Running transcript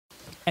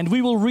and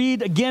we will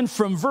read again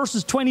from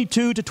verses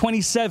 22 to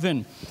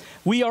 27.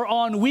 We are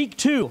on week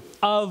 2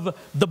 of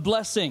the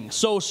blessing.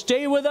 So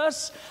stay with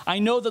us. I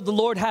know that the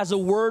Lord has a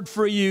word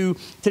for you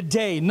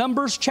today.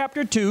 Numbers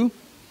chapter 2,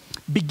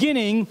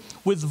 beginning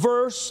with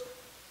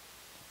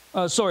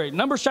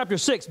Numbers chapter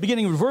 6,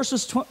 beginning with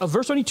verse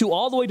 22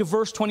 all the way to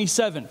verse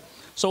 27.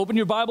 So open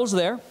your Bibles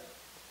there.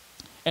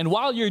 And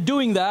while you're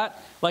doing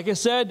that, like I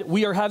said,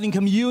 we are having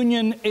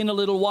communion in a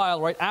little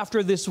while, right?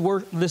 After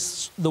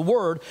the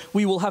word,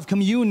 we will have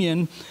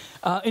communion.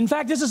 In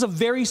fact, this is a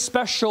very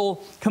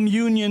special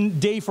communion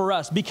day for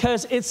us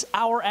because it's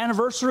our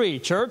anniversary,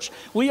 church.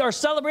 We are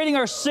celebrating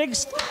our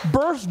 6th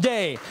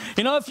birthday.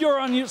 You know, if you're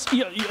on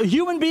a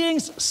human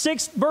being's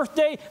 6th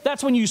birthday,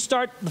 that's when you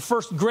start the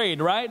 1st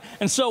grade, right?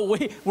 And so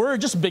we're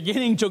just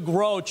beginning to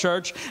grow,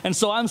 church. And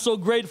so I'm so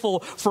grateful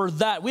for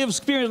that. We have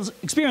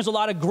experienced a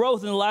lot of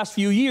growth in the last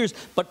few years,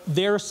 but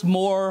there's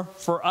more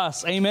for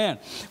us. Amen.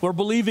 We're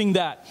believing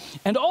that.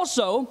 And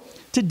also,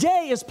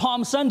 today is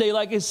Palm Sunday,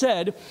 like I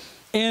said.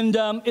 And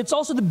it's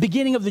also the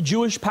beginning of the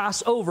Jewish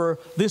Passover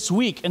this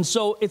week. And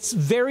so it's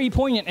very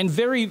poignant and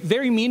very,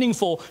 very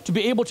meaningful to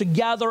be able to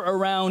gather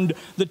around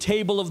the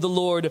table of the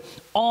Lord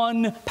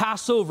on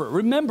Passover.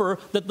 Remember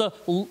that the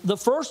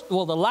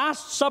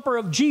Last Supper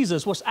of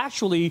Jesus was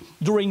actually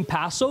during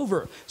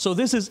Passover. So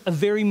this is a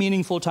very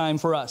meaningful time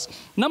for us.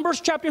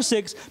 Numbers chapter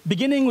 6,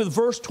 beginning with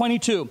verse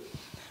 22.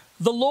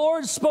 The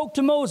Lord spoke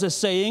to Moses,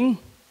 saying,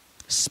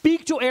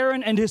 "Speak to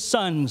Aaron and his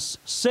sons,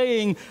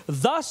 saying,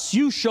 thus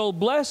you shall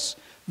bless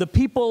the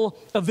people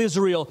of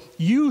Israel.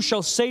 You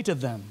shall say to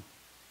them,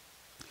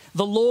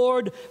 the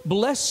Lord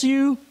bless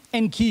you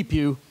and keep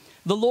you.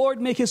 The Lord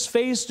make his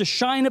face to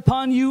shine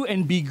upon you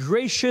and be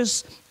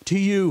gracious to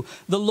you.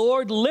 The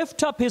Lord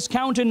lift up his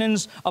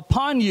countenance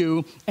upon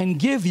you and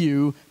give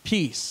you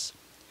peace.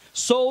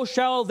 So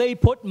shall they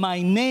put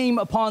my name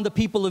upon the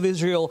people of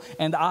Israel,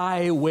 and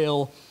I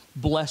will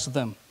bless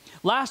them."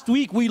 Last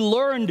week, we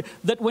learned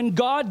that when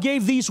God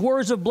gave these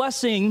words of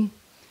blessing,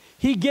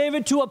 he gave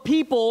it to a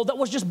people that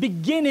was just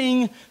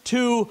beginning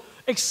to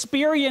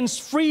experience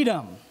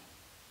freedom.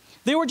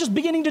 They were just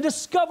beginning to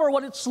discover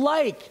what it's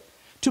like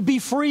to be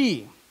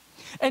free.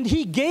 And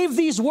he gave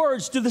these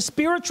words to the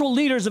spiritual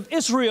leaders of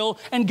Israel,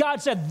 and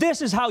God said,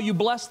 this is how you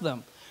bless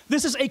them.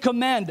 This is a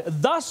command.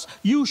 Thus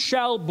you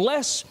shall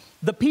bless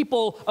the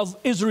people of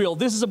Israel.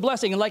 This is a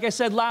blessing. And like I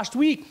said last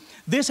week,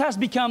 this has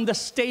become the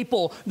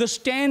staple, the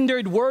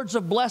standard words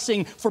of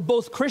blessing for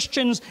both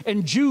Christians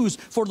and Jews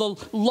for the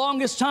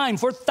longest time,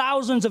 for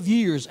thousands of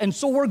years. And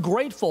so we're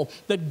grateful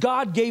that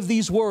God gave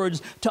these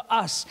words to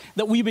us,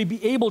 that we may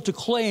be able to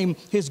claim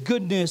his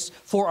goodness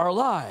for our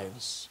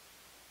lives.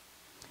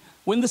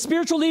 When the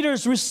spiritual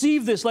leaders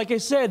received this, like I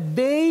said,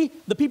 the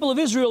people of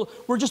Israel,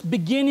 were just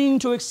beginning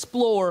to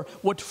explore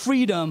what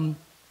freedom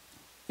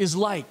is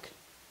like.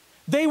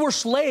 They were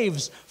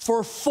slaves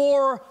for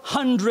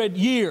 400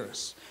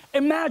 years.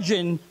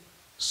 Imagine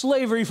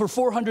slavery for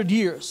 400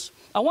 years.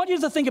 I want you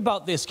to think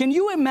about this. Can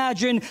you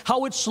imagine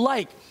how it's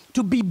like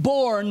to be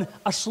born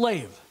a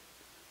slave?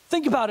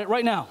 Think about it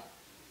right now.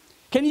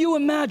 Can you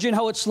imagine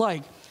how it's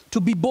like to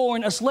be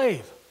born a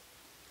slave?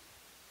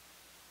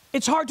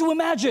 It's hard to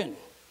imagine.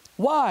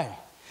 Why?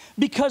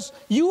 Because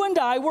you and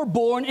I were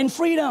born in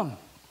freedom.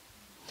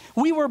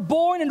 We were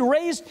born and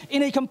raised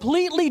in a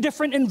completely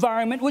different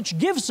environment, which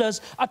gives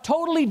us a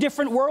totally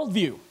different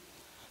worldview.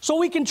 So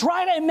we can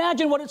try to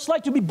imagine what it's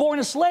like to be born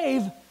a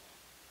slave,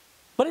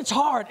 but it's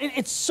hard.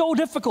 It's so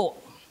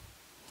difficult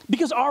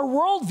because our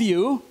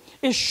worldview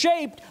is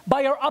shaped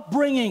by our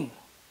upbringing.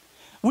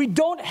 We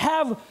don't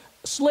have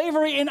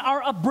slavery in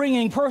our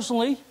upbringing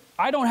personally.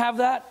 I don't have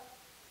that.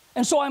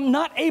 And so I'm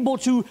not able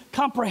to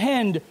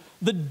comprehend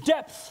the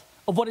depth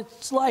of what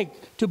it's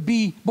like to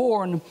be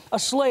born a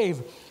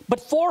slave. But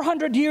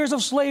 400 years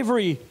of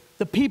slavery,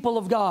 the people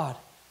of God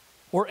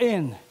were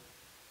in.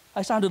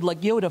 I sounded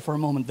like Yoda for a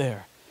moment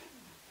there.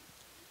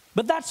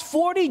 But that's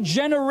 40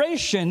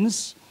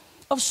 generations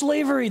of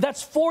slavery.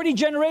 That's 40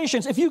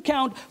 generations. If you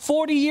count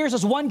 40 years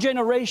as one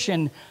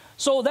generation,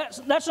 so that's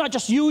not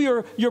just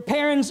you, your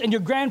parents and your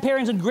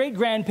grandparents and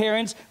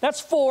great-grandparents. That's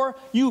 4.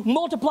 You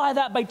multiply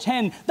that by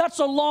 10. That's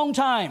a long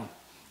time.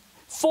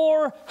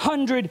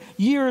 400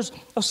 years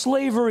of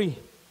slavery.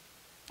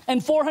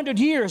 And 400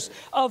 years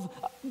of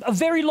a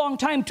very long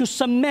time to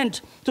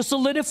cement, to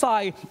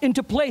solidify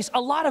into place a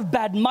lot of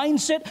bad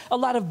mindset, a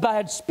lot of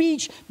bad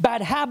speech,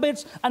 bad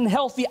habits,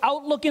 unhealthy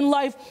outlook in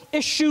life,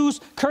 issues,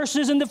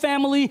 curses in the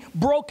family,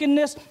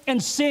 brokenness,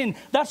 and sin.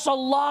 That's a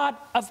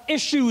lot of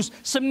issues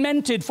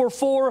cemented for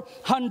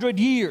 400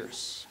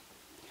 years.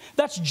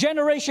 That's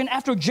generation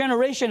after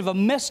generation of a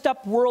messed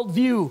up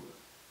worldview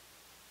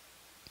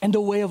and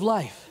a way of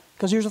life.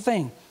 Because here's the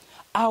thing,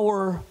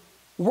 our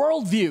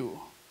worldview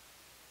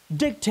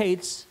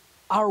dictates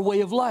our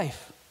way of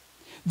life.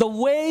 The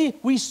way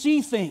we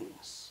see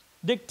things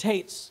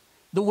dictates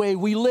the way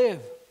we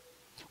live.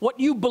 What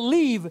you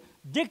believe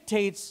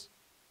dictates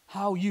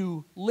how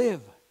you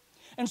live.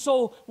 And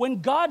so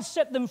when God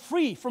set them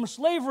free from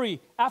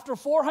slavery after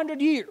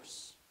 400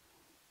 years,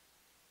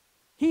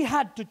 He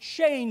had to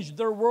change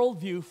their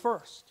worldview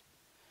first.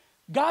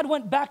 God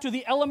went back to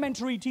the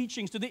elementary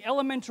teachings, to the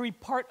elementary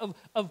part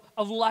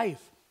of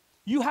life.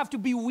 You have to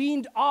be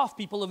weaned off,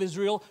 people of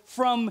Israel,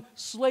 from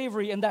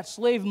slavery and that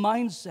slave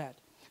mindset,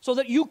 so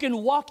that you can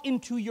walk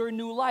into your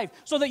new life,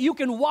 so that you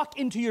can walk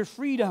into your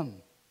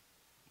freedom.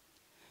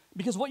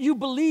 Because what you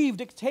believe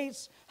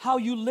dictates how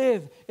you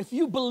live. If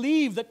you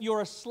believe that you're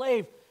a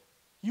slave,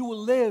 you will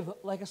live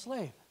like a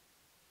slave.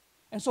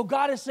 And so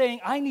God is saying,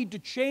 I need to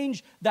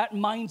change that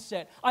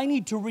mindset. I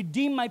need to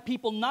redeem my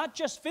people, not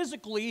just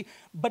physically,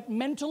 but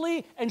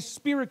mentally and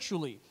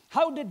spiritually.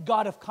 How did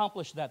God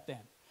accomplish that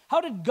then?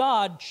 How did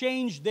God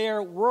change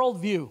their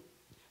worldview?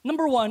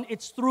 Number one,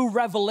 it's through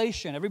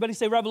revelation. Everybody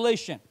say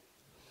revelation.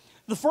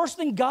 The first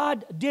thing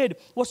God did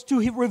was to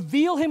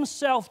reveal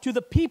himself to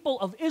the people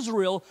of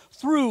Israel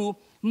through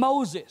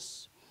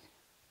Moses.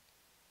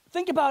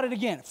 Think about it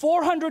again.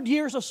 400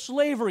 years of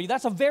slavery,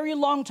 that's a very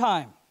long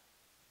time.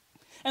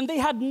 And they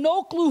had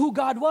no clue who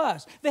God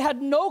was. They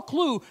had no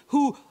clue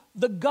who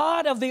the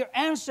God of their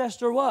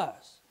ancestor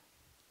was.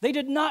 They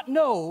did not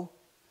know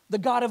the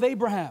God of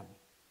Abraham.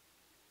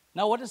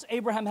 Now, what does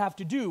Abraham have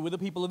to do with the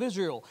people of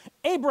Israel?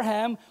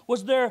 Abraham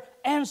was their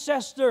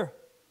ancestor.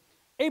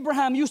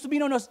 Abraham used to be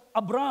known as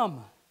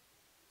Abram,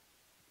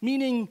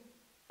 meaning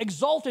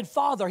exalted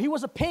father. He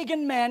was a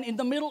pagan man in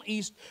the Middle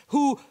East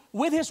who,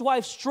 with his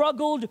wife,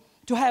 struggled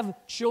to have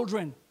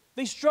children.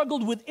 They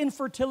struggled with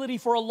infertility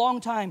for a long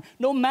time.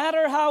 No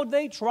matter how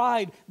they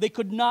tried, they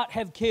could not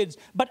have kids.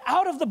 But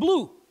out of the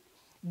blue,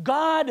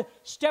 God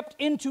stepped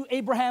into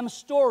Abraham's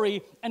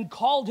story and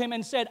called him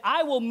and said,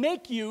 I will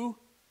make you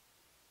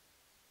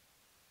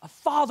a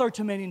father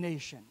to many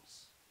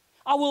nations.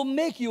 I will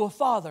make you a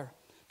father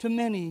to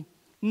many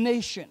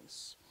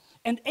nations.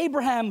 And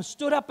Abraham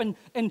stood up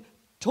and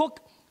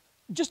took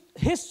just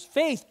his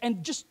faith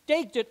and just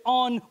staked it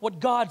on what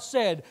God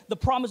said, the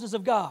promises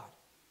of God.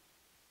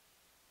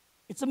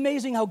 It's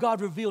amazing how God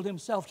revealed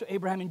himself to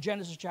Abraham in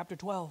Genesis chapter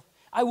 12.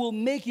 I will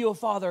make you a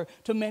father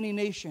to many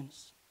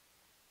nations.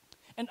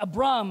 And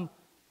Abram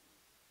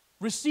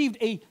received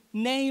a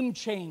name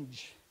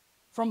change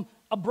from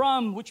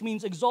Abram, which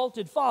means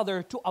exalted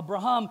father, to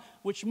Abraham,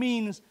 which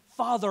means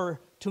father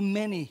to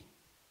many.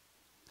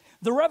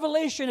 The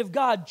revelation of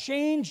God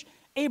changed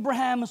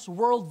Abraham's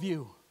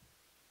worldview.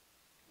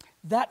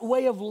 That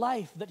way of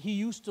life that he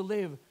used to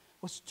live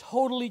was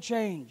totally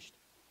changed.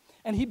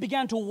 And he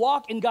began to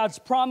walk in God's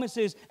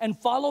promises and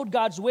followed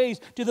God's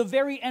ways to the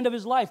very end of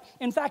his life.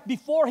 In fact,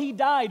 before he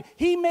died,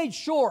 he made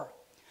sure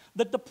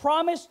that the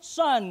promised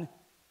son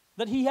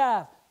that he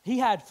had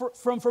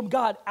from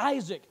God,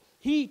 Isaac,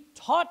 he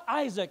taught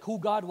Isaac who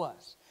God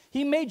was.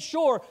 He made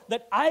sure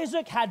that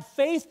Isaac had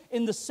faith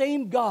in the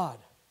same God.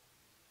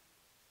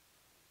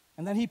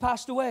 And then he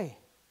passed away.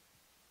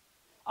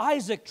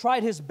 Isaac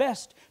tried his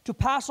best to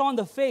pass on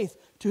the faith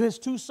to his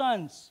two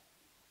sons.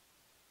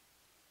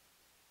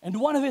 And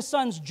one of his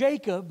sons,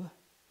 Jacob,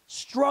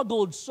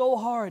 struggled so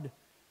hard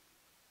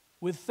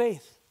with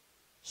faith,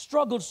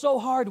 struggled so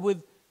hard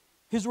with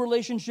his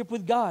relationship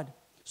with God.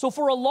 So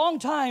for a long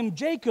time,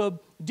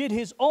 Jacob did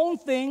his own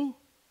thing,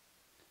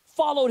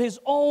 followed his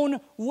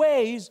own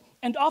ways,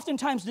 and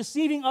oftentimes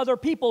deceiving other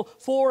people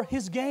for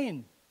his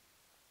gain.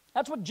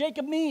 That's what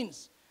Jacob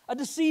means, a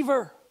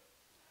deceiver.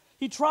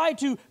 He tried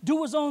to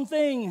do his own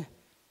thing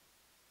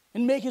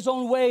and make his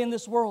own way in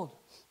this world.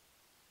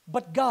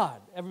 But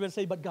God, everybody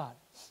say, but God.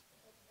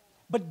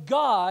 But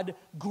God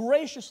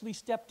graciously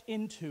stepped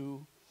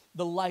into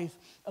the life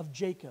of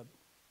Jacob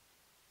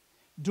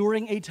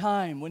during a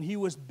time when he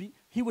was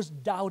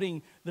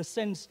doubting the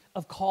sense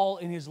of call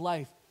in his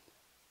life.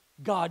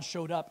 God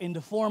showed up in the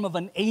form of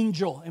an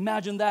angel.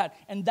 Imagine that.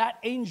 And that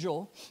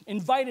angel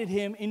invited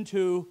him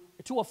to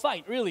a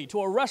fight, really, to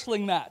a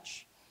wrestling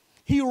match.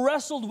 He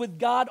wrestled with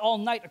God all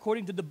night,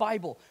 according to the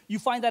Bible. You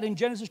find that in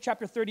Genesis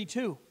chapter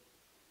 32.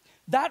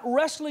 That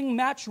wrestling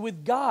match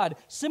with God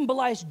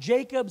symbolized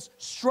Jacob's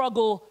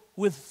struggle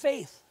with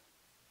faith.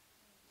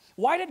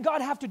 Why did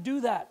God have to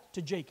do that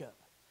to Jacob?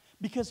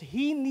 Because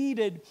he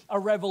needed a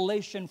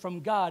revelation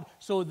from God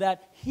so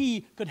that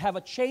he could have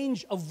a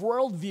change of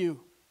worldview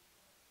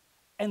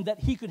and that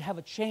he could have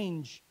a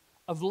change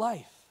of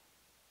life.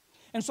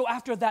 And so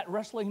after that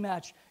wrestling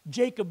match,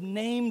 Jacob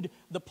named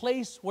the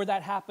place where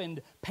that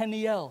happened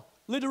Peniel.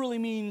 Literally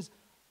means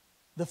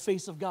the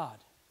face of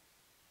God.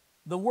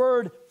 The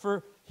word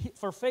for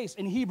face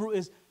in Hebrew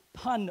is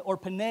pan or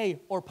panei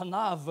or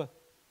panav.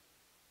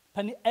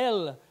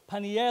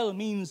 Peniel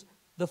means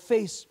the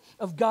face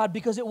of God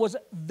because it was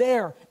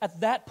there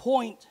at that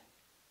point.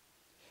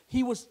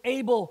 He was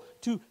able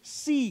to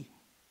see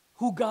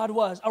who God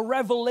was, a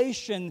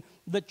revelation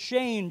that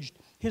changed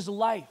his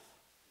life.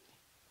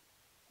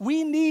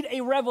 We need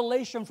a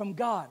revelation from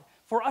God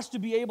for us to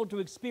be able to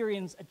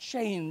experience a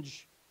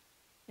change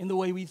in the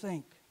way we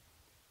think.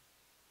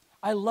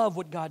 I love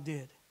what God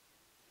did.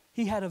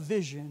 He had a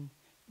vision.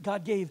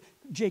 God gave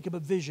Jacob a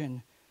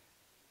vision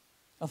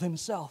of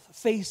himself,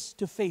 face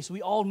to face.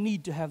 We all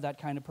need to have that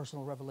kind of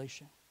personal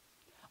revelation.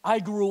 I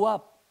grew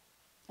up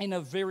in a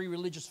very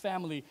religious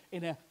family,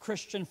 in a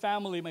Christian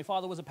family. My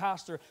father was a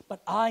pastor,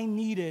 but I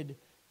needed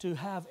to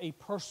have a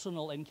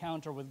personal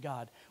encounter with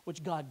God,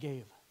 which God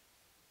gave.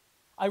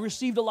 I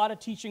received a lot of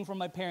teaching from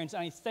my parents,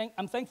 and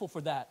I'm thankful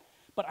for that,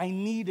 but I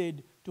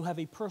needed to have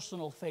a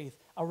personal faith,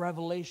 a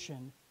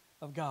revelation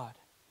of God.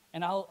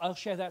 And I'll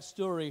share that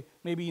story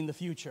maybe in the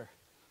future.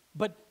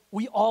 But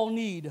we all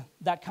need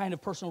that kind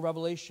of personal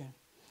revelation.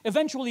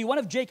 Eventually, one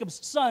of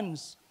Jacob's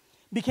sons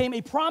became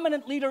a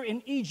prominent leader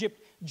in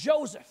Egypt,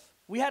 Joseph.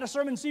 We had a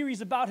sermon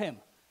series about him.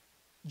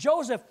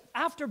 Joseph,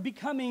 after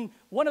becoming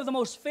one of the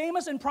most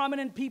famous and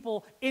prominent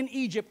people in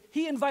Egypt,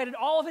 he invited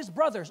all of his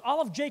brothers,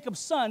 all of Jacob's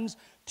sons,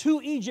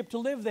 to Egypt to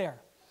live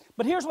there.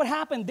 But here's what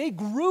happened. They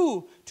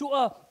grew to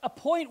a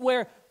point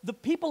where the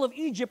people of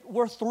Egypt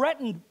were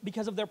threatened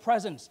because of their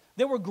presence.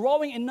 They were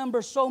growing in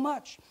number so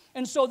much.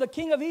 And so the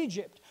king of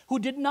Egypt, who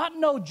did not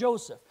know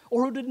Joseph,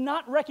 or who did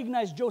not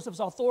recognize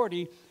Joseph's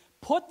authority,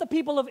 put the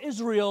people of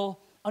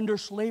Israel under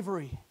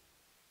slavery.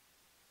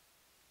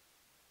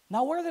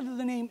 Now, where did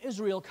the name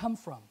Israel come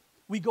from?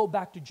 We go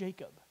back to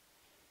Jacob.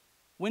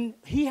 When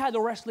he had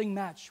a wrestling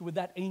match with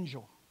that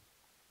angel,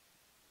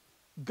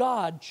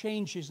 God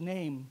changed his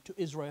name to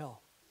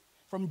Israel,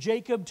 from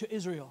Jacob to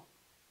Israel.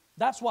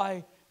 That's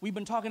why we've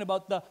been talking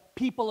about the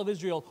people of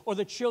Israel, or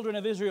the children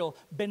of Israel,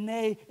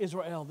 B'nai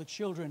Israel, the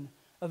children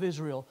of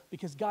Israel,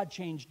 because God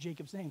changed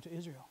Jacob's name to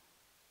Israel.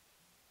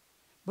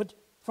 But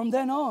from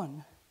then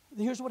on,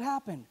 here's what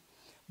happened.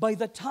 By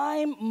the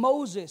time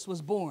Moses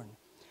was born,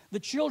 the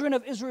children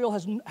of Israel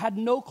had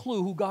no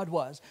clue who God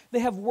was. They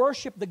have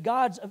worshipped the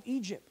gods of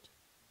Egypt.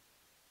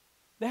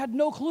 They had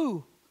no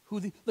clue who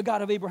the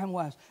God of Abraham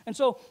was. And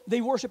so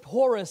they worshiped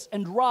Horus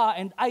and Ra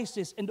and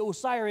Isis and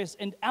Osiris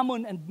and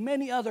Ammon and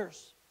many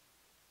others.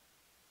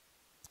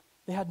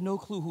 They had no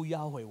clue who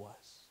Yahweh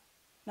was.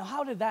 Now,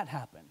 how did that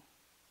happen?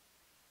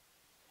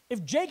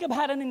 If Jacob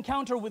had an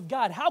encounter with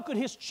God, how could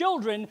his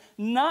children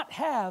not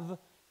have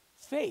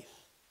faith?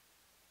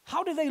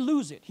 How did they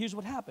lose it? Here's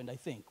what happened, I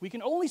think. We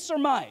can only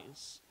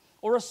surmise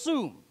or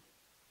assume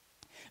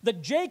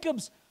that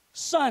Jacob's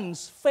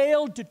sons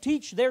failed to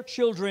teach their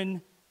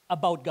children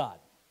about God.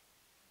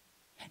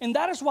 And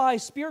that is why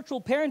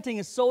spiritual parenting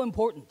is so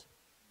important.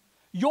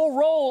 Your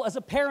role as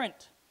a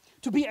parent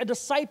to be a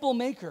disciple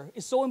maker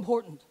is so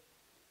important.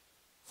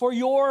 For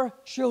your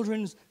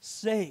children's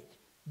sake,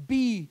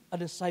 be a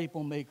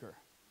disciple maker.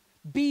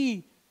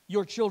 Be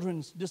your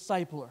children's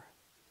discipler.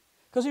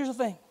 Because here's the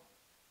thing.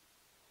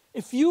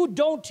 If you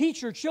don't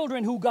teach your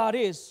children who God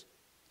is,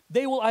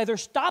 they will either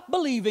stop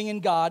believing in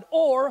God,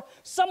 or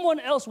someone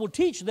else will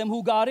teach them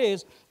who God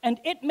is, and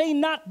it may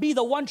not be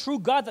the one true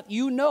God that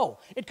you know.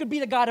 It could be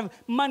the God of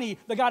money,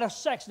 the God of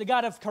sex, the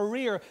God of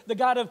career, the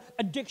God of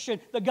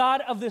addiction, the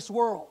God of this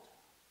world.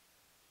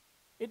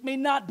 It may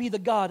not be the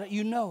God that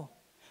you know.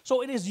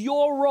 So it is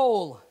your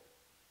role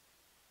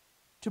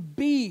to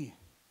be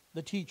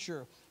the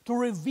teacher, to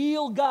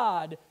reveal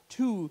God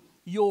to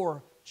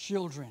your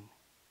children.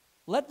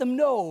 Let them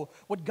know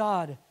what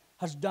God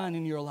has done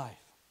in your life.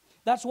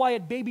 That's why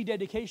at baby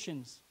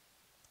dedications,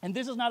 and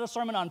this is not a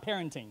sermon on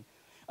parenting,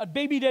 at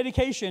baby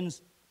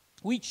dedications,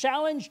 we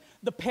challenge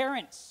the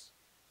parents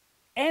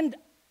and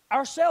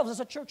ourselves as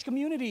a church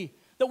community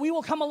that we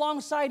will come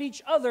alongside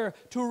each other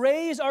to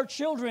raise our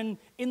children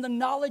in the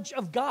knowledge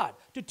of God,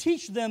 to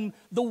teach them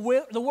the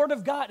Word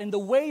of God and the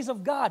ways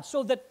of God,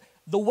 so that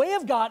the way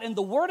of God and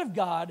the Word of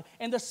God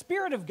and the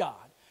Spirit of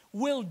God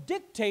will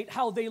dictate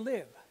how they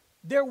live,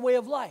 their way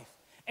of life,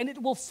 and it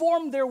will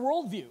form their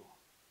worldview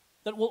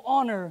that will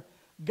honor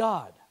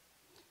God.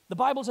 The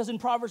Bible says in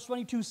Proverbs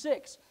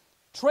 22:6,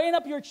 train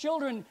up your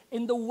children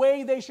in the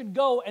way they should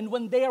go, and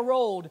when they are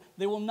old,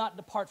 they will not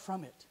depart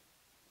from it.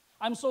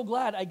 I'm so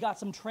glad I got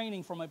some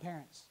training from my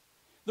parents.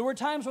 There were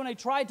times when I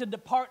tried to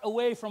depart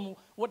away from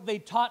what they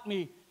taught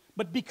me,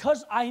 but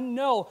because I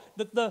know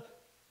that the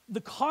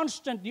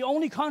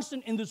only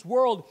constant in this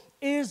world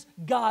is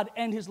God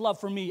and His love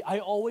for me, I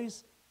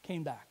always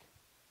came back.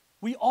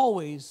 We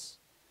always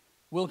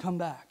will come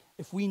back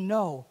if we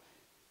know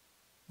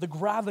the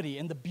gravity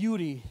and the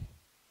beauty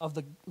of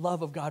the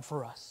love of God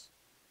for us.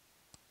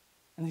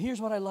 And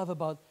here's what I love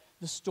about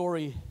the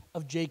story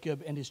of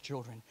Jacob and his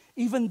children.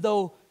 Even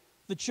though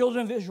the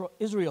children of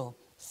Israel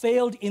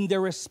failed in their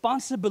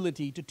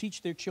responsibility to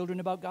teach their children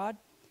about God,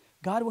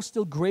 God was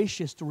still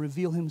gracious to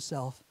reveal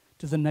Himself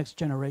to the next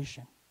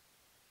generation.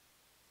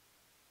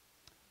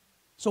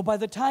 So by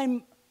the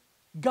time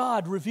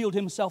God revealed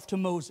Himself to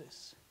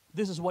Moses,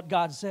 this is what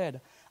God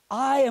said: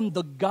 I am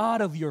the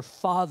God of your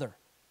father,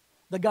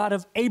 the God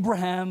of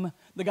Abraham,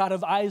 the God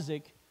of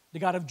Isaac, the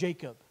God of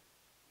Jacob.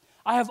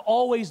 I have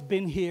always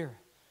been here.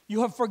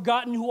 You have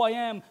forgotten who I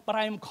am, but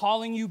I am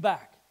calling you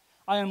back.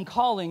 I am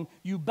calling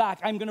you back.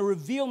 I'm going to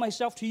reveal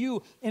myself to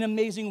you in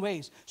amazing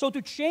ways. So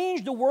to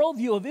change the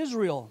worldview of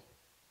Israel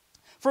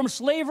from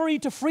slavery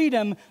to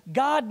freedom,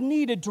 God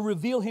needed to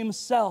reveal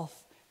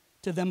Himself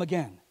to them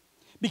again.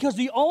 Because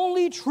the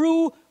only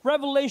true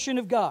revelation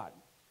of God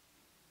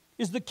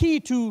is the key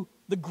to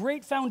the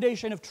great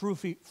foundation of true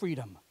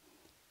freedom.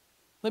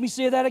 Let me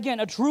say that again.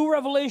 A true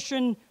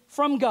revelation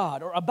from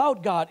God or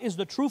about God is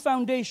the true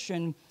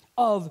foundation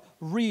of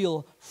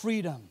real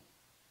freedom.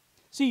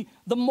 See,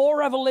 the more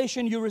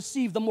revelation you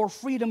receive, the more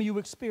freedom you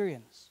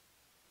experience.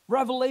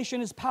 Revelation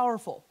is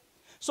powerful.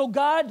 So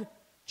God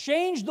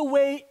changed the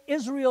way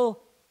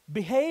Israel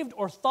behaved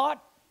or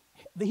thought.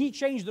 He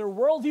changed their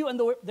worldview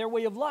and their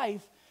way of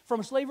life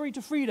from slavery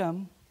to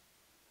freedom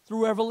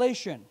through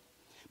revelation.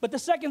 But the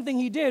second thing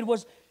he did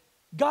was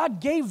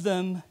God gave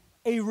them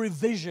a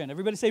revision.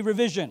 Everybody say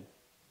revision.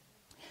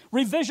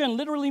 Revision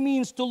literally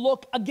means to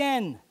look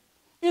again.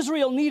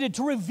 Israel needed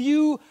to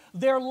review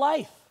their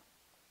life.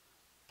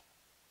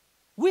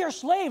 We are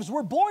slaves.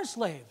 We're born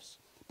slaves.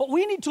 But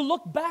we need to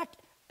look back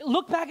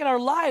at our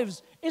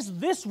lives. Is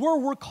this where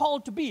we're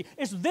called to be?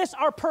 Is this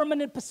our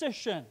permanent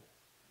position?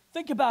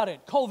 Think about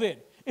it. COVID.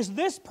 Is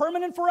this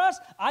permanent for us?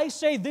 I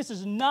say this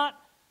is not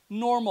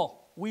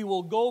normal. We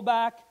will not go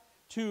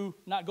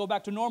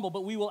back to normal,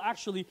 but we will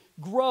actually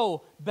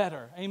grow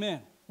better.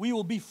 Amen. We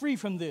will be free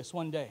from this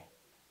one day.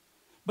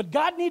 But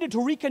God needed to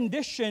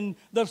recondition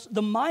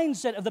the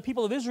mindset of the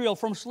people of Israel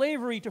from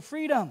slavery to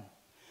freedom.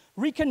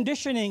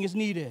 Reconditioning is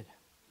needed.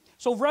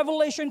 So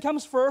revelation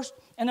comes first,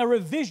 and a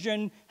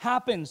revision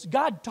happens.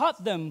 God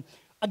taught them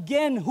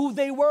again who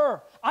they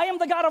were. I am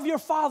the God of your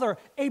father,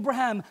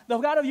 Abraham, the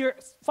God of your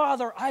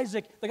father,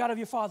 Isaac, the God of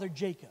your father,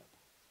 Jacob.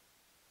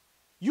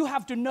 You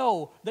have to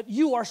know that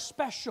you are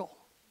special.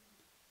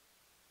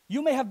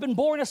 You may have been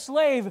born a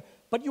slave,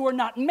 but you are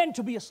not meant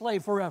to be a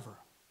slave forever.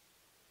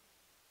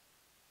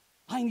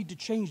 I need to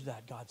change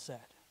that, God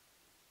said.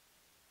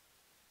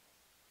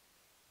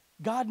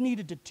 God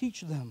needed to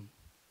teach them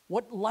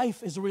what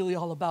life is really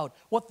all about,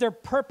 what their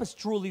purpose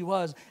truly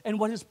was, and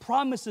what His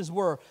promises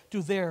were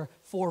to their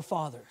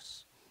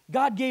forefathers.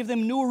 God gave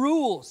them new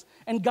rules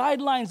and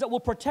guidelines that will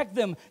protect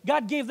them.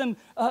 God gave them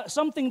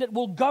something that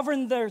will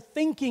govern their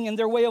thinking and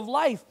their way of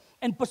life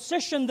and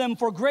position them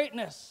for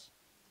greatness.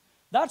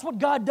 That's what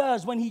God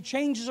does when He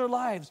changes our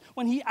lives,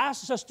 when He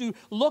asks us to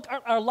look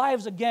at our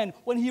lives again,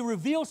 when He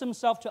reveals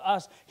Himself to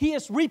us. He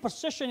is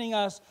repositioning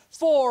us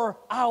for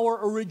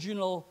our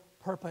original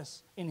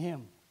purpose in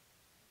Him.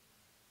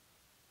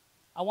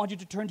 I want you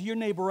to turn to your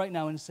neighbor right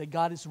now and say,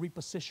 God is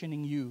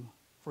repositioning you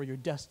for your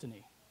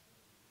destiny.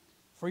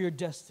 For your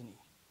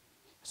destiny.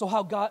 So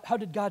how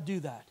did God do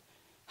that?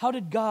 How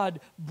did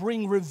God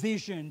bring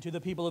revision to the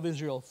people of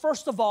Israel?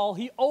 First of all,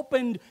 He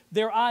opened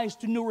their eyes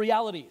to new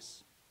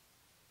realities.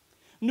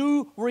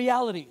 New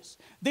realities.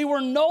 They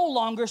were no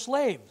longer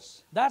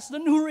slaves. That's the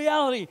new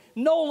reality.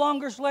 No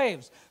longer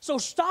slaves. So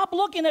stop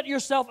looking at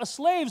yourself as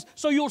slaves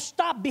so you'll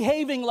stop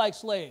behaving like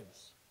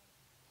slaves.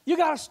 You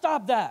got to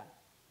stop that.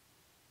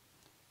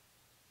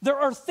 There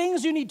are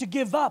things you need to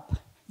give up.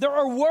 There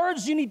are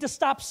words you need to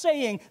stop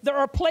saying. There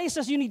are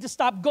places you need to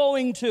stop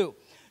going to.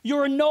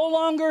 You're no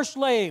longer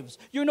slaves.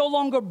 You're no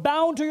longer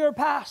bound to your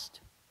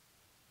past.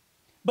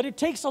 But it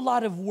takes a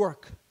lot of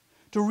work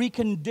to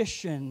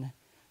recondition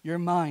your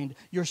mind,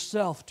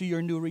 yourself, to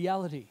your new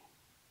reality.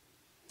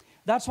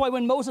 That's why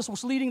when Moses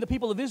was leading the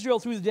people of Israel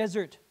through the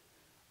desert,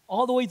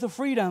 all the way to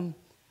freedom,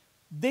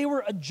 they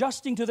were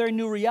adjusting to their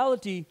new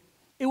reality.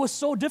 It was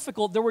so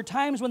difficult. There were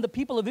times when the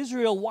people of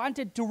Israel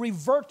wanted to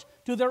revert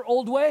to their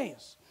old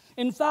ways.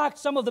 In fact,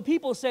 some of the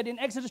people said in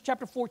Exodus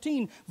chapter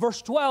 14,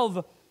 verse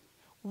 12,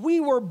 we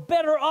were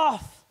better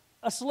off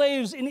as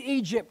slaves in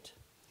Egypt.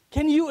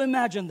 Can you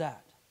imagine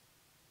that?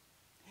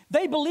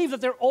 They believed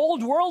that their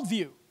old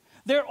worldview,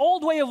 their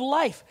old way of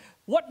life,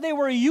 what they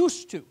were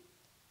used to,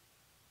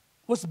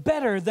 was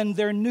better than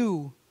their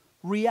new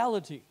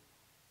reality.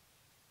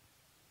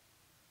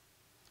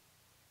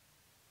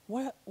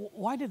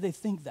 Why did they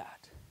think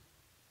that?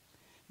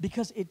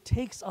 Because it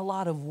takes a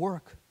lot of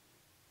work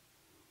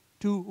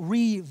to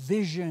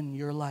revision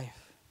your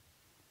life.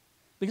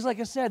 Because like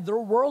I said, their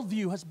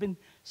worldview has been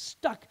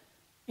stuck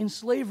in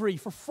slavery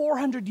for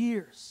 400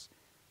 years.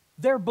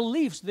 Their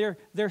beliefs,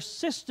 their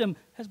system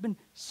has been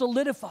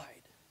solidified.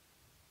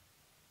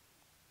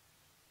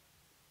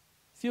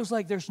 Feels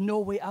like there's no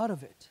way out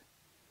of it.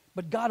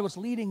 But God was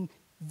leading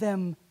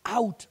them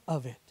out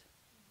of it.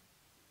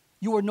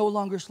 You are no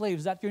longer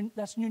slaves.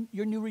 That's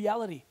your new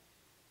reality.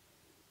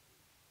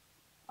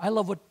 I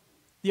love what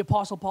the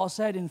Apostle Paul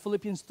said in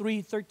Philippians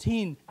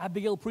 3:13.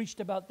 Abigail preached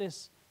about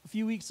this a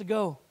few weeks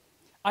ago.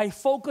 I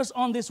focus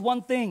on this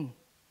one thing,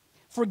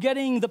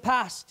 forgetting the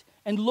past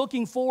and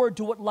looking forward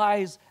to what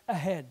lies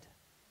ahead.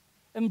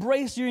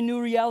 Embrace your new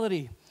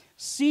reality.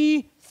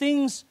 See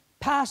things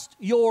past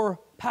your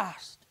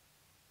past.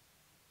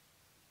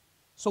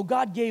 So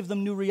God gave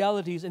them new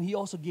realities, and He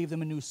also gave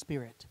them a new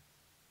spirit.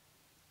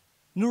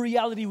 New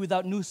reality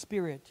without new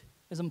spirit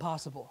is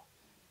impossible.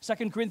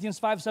 2 Corinthians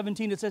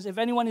 5:17, it says, if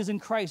anyone is in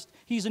Christ,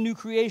 he's a new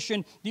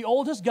creation. The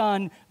old has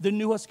gone, the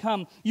new has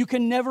come. You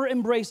can never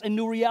embrace a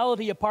new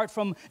reality apart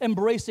from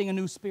embracing a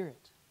new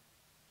spirit.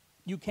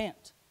 You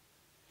can't.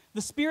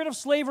 The spirit of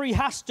slavery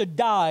has to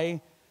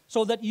die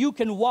so that you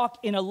can walk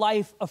in a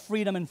life of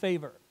freedom and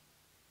favor.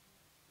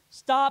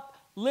 Stop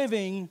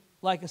living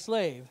like a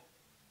slave.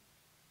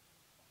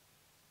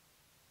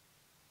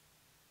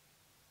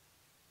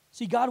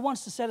 See, God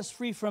wants to set us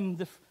free from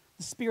the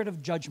the spirit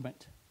of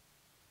judgment.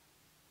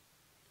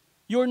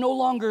 You're no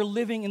longer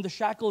living in the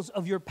shackles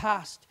of your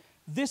past.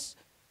 This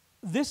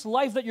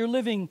life that you're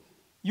living,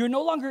 you're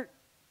no longer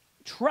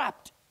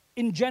trapped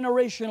in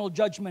generational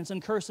judgments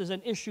and curses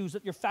and issues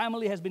that your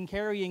family has been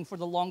carrying for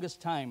the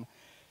longest time.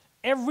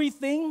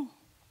 Everything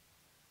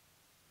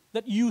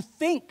that you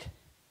think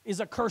is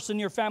a curse in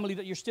your family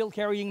that you're still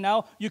carrying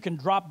now, you can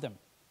drop them.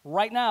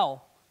 Right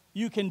now,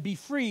 you can be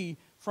free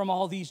from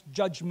all these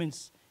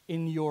judgments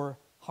in your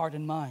heart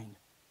and mind.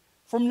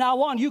 From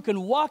now on, you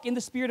can walk in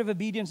the spirit of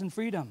obedience and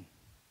freedom.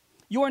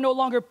 You are no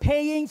longer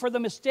paying for the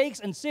mistakes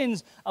and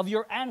sins of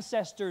your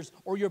ancestors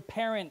or your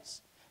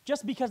parents.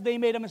 Just because they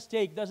made a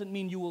mistake doesn't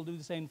mean you will do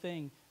the same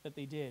thing that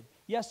they did.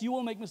 Yes, you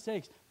will make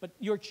mistakes, but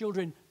your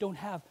children don't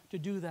have to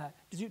do that,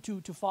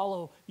 to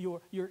follow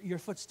your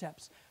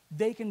footsteps.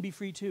 They can be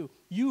free too.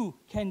 You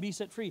can be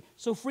set free.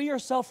 So free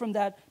yourself from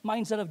that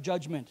mindset of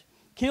judgment.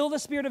 Kill the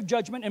spirit of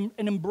judgment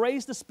and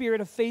embrace the spirit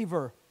of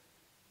favor.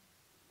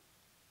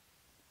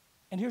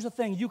 And here's the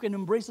thing, you can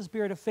embrace the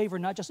spirit of favor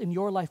not just in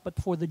your life,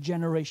 but for the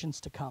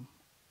generations to come.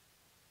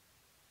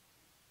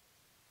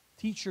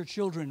 Teach your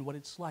children what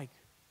it's like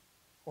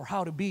or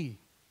how to be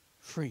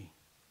free.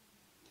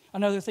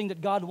 Another thing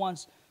that God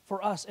wants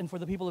for us and for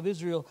the people of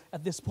Israel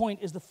at this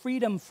point is the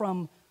freedom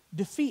from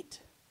defeat.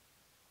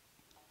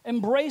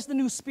 Embrace the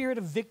new spirit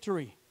of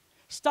victory.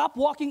 Stop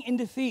walking in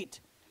defeat.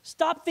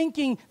 Stop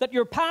thinking that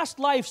your past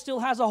life still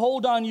has a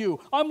hold on you.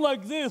 I'm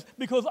like this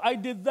because I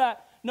did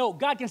that. No,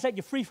 God can set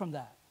you free from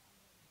that.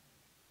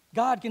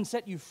 God can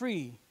set you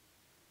free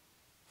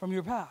from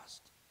your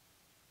past.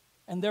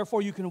 And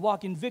therefore you can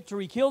walk in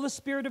victory. Kill the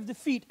spirit of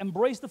defeat.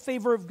 Embrace the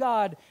favor of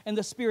God and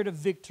the spirit of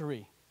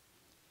victory.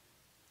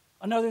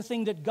 Another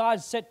thing that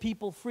God set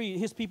people free,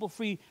 His people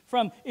free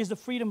from, is the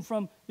freedom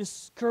from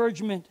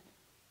discouragement.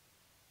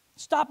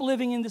 Stop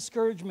living in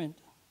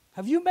discouragement.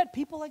 Have you met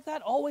people like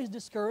that? Always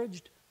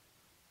discouraged,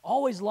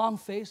 always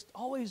long-faced,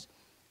 always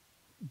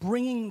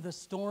bringing the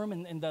storm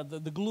and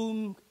the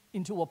gloom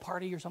into a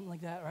party or something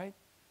like that, right?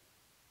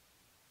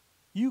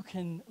 You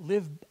can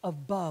live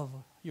above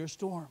your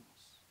storms.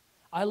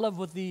 I love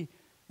what the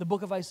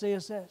book of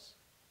Isaiah says.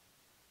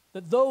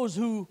 That those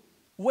who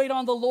wait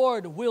on the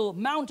Lord will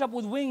mount up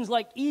with wings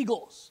like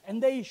eagles,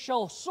 and they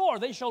shall soar.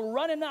 They shall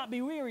run and not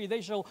be weary.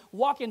 They shall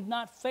walk and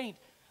not faint.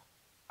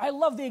 I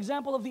love the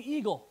example of the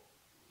eagle.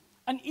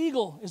 An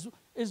eagle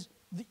is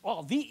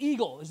the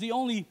eagle is the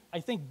only,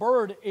 I think,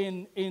 bird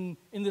in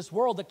this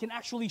world that can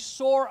actually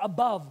soar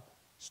above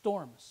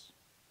storms.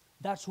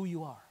 That's who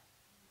you are.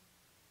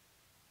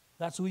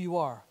 That's who you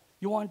are.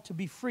 You want to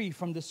be free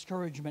from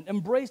discouragement.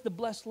 Embrace the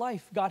blessed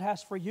life God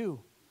has for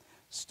you.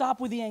 Stop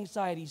with the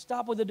anxiety.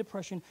 Stop with the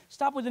depression.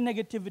 Stop with the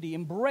negativity.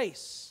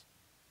 Embrace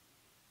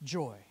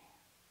joy.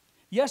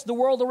 Yes, the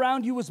world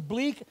around you is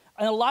bleak,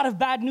 and a lot of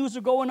bad news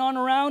are going on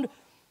around,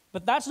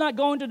 but that's not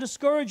going to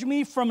discourage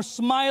me from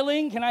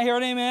smiling. Can I hear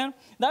an amen?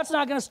 That's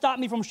not going to stop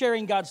me from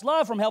sharing God's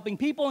love, from helping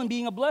people and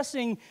being a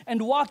blessing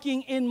and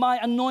walking in my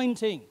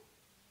anointing.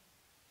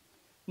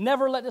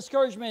 Never let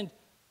discouragement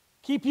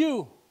keep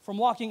you from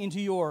walking into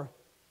your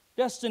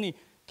destiny.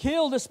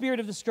 Kill the spirit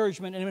of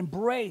discouragement and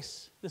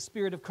embrace the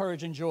spirit of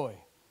courage and joy.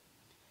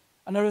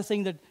 Another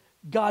thing that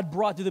God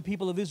brought to the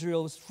people of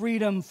Israel was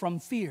freedom from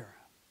fear.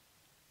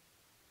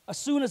 As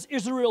soon as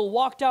Israel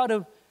walked out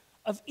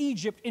of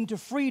Egypt into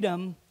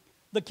freedom,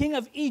 the king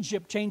of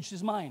Egypt changed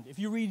his mind. If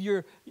you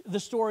read the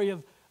story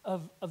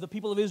of the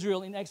people of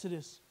Israel in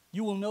Exodus,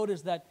 you will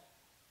notice that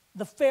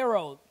the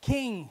Pharaoh,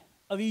 king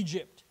of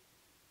Egypt,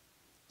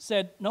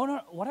 said, no,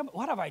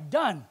 what have I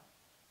done?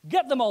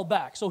 Get them all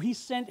back. So he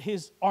sent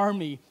his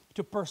army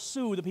to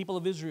pursue the people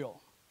of Israel.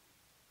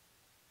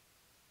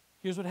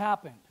 Here's what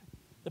happened.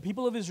 The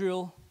people of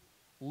Israel,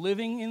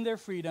 living in their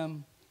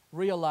freedom,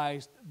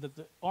 realized that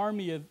the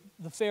army of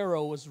the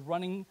Pharaoh was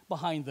running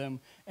behind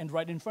them, and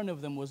right in front of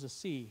them was a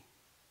sea.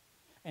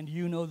 And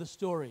you know the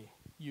story.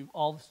 You've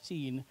all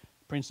seen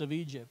Prince of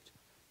Egypt,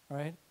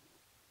 right?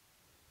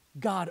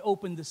 God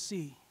opened the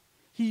sea.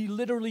 He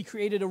literally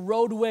created a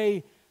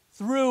roadway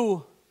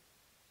through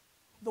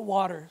the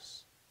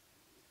waters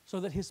so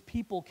that His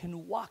people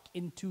can walk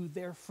into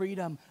their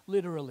freedom,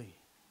 literally.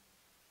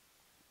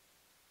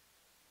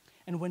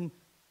 And when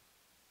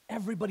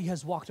everybody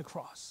has walked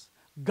across,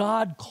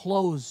 God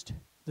closed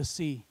the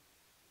sea.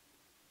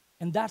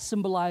 And that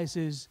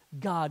symbolizes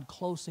God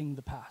closing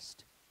the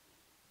past.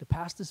 The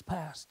past is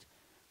past.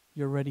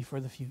 You're ready for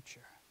the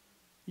future.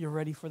 You're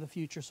ready for the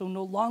future. So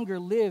no longer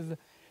live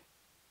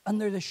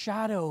under the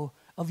shadow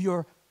of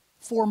your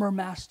former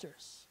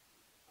masters.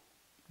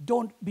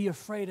 Don't be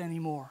afraid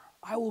anymore.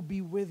 I will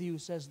be with you,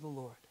 says the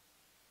Lord.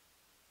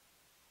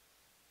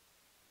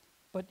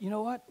 But you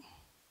know what?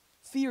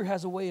 Fear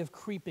has a way of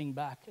creeping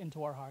back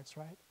into our hearts,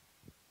 right?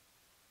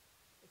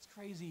 It's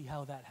crazy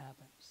how that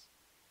happens.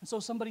 And so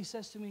somebody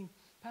says to me,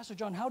 Pastor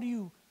John, how do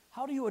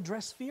you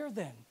address fear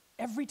then?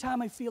 Every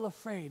time I feel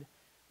afraid,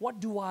 what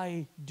do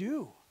I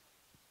do?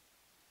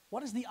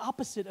 What is the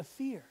opposite of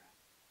fear?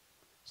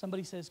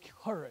 Somebody says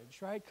courage,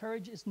 right?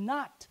 Courage is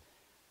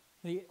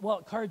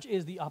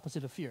the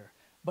opposite of fear.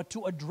 But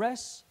to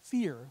address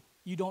fear,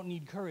 you don't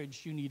need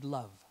courage, you need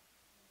love.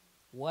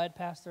 What,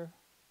 Pastor?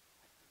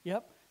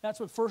 Yep, that's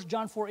what 1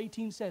 John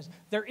 4:18 says.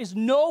 There is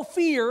no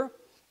fear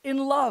in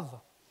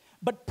love,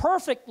 but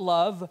perfect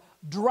love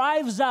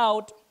drives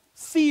out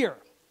fear.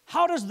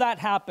 How does that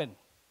happen?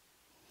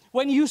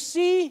 When you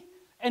see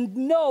and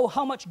know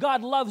how much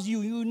God loves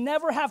you, you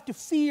never have to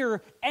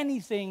fear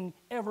anything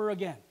ever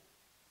again.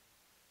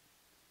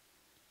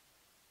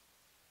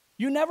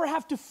 You never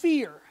have to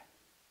fear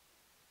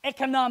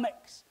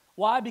economics.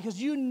 Why?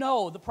 Because you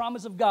know the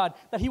promise of God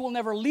that He will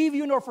never leave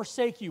you nor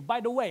forsake you.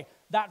 By the way,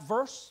 that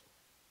verse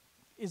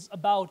is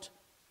about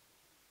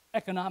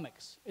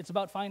economics. It's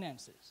about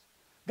finances.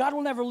 God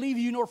will never leave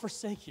you nor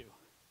forsake you.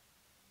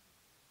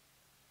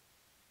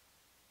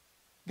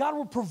 God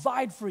will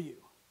provide for you.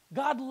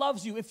 God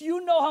loves you. If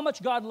you know how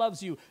much God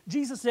loves you,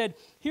 Jesus said,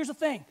 here's the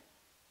thing.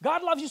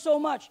 God loves you so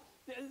much.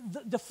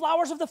 The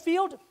flowers of the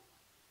field,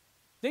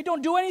 they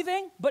don't do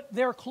anything, but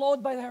they're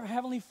clothed by their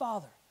Heavenly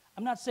Father.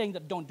 I'm not saying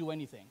that don't do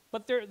anything,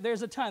 but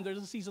there's a time, there's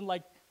a season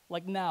like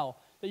now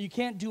that you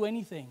can't do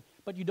anything,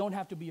 but you don't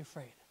have to be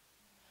afraid.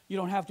 You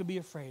don't have to be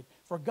afraid,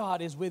 for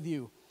God is with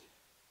you.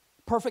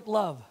 Perfect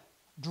love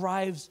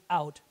drives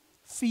out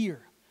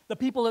fear. The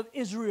people of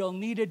Israel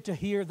needed to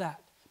hear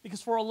that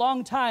because for a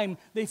long time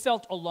they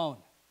felt alone.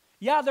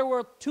 Yeah, there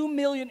were 2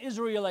 million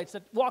Israelites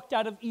that walked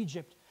out of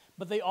Egypt,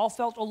 but they all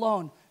felt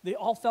alone. They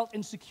all felt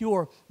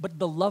insecure, but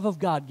the love of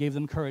God gave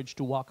them courage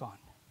to walk on.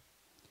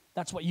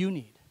 That's what you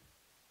need.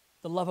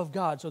 The love of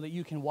God so that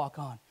you can walk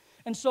on.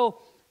 And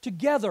so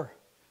together,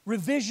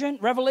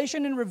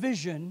 revelation and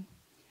revision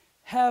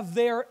have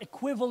their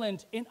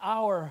equivalent in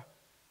our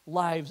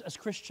lives as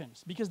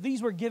Christians because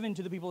these were given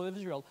to the people of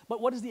Israel.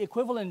 But what is the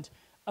equivalent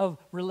of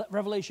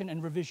revelation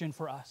and revision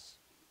for us?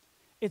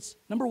 It's,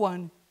 number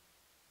one,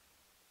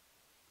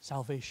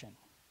 salvation.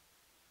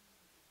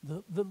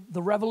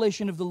 The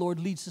revelation of the Lord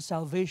leads to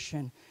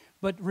salvation,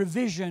 but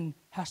revision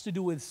has to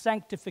do with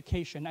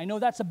sanctification. I know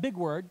that's a big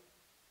word,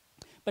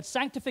 but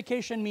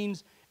sanctification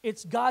means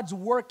it's God's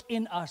work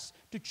in us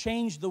to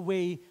change the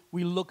way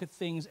we look at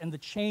things and to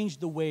change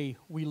the way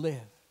we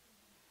live.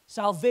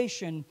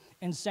 Salvation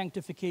and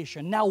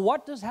sanctification. Now,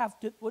 what does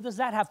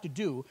that have to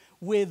do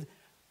with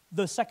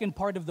the second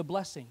part of the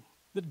blessing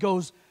that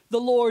goes, the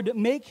Lord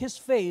make His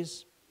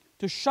face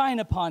to shine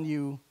upon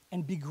you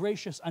and be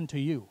gracious unto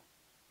you?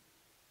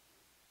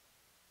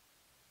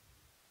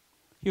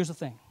 Here's the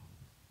thing.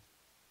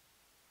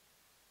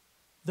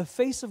 The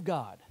face of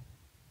God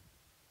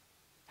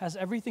has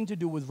everything to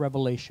do with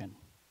revelation.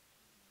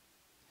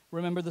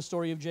 Remember the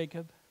story of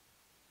Jacob?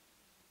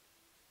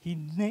 He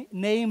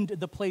named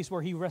the place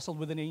where he wrestled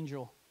with an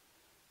angel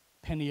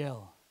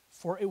Peniel,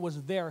 for it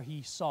was there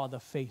he saw the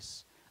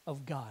face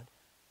of God.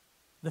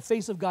 The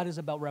face of God is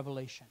about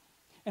revelation.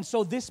 And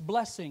so this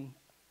blessing,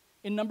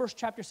 in Numbers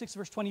chapter 6,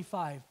 verse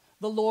 25,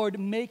 the Lord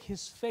make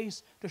His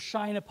face to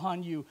shine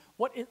upon you.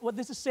 What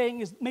this is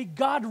saying is, may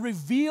God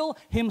reveal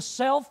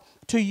Himself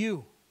to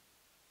you.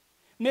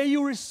 May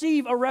you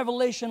receive a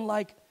revelation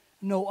like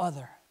no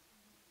other.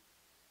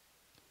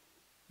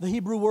 The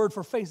Hebrew word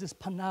for face is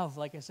panav,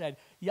 like I said.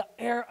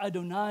 Ya'er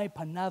Adonai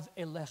panav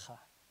elecha.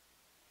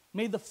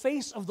 May the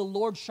face of the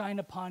Lord shine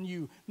upon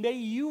you. May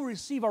you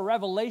receive a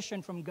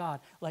revelation from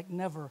God like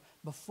never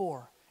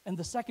before. And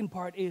the second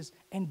part is,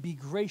 and be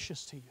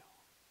gracious to you.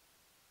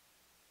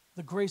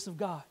 The grace of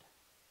God.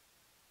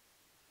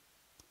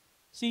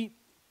 See,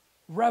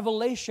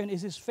 revelation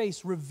is His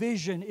face.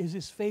 Revision is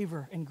His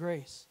favor and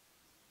grace.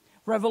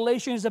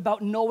 Revelation is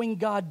about knowing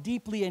God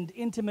deeply and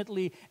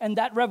intimately, and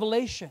that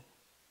revelation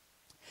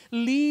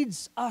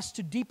leads us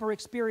to deeper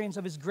experience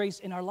of His grace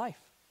in our life.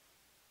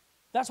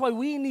 That's why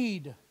we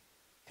need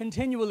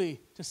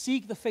continually to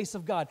seek the face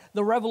of God,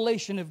 the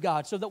revelation of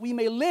God, so that we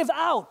may live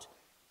out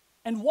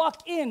and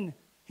walk in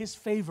His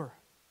favor.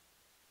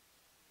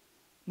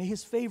 May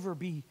His favor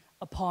be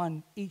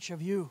upon each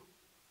of you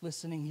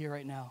listening here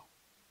right now.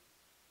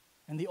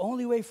 And the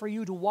only way for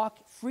you to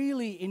walk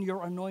freely in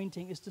your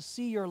anointing is to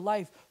see your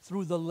life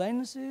through the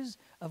lenses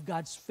of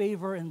God's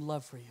favor and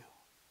love for you.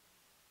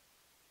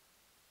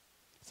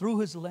 Through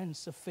His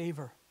lens of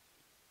favor,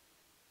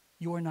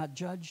 you are not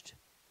judged,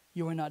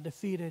 you are not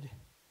defeated,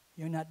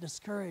 you're not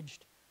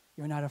discouraged,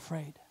 you're not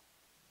afraid.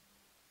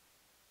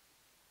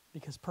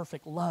 Because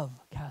perfect love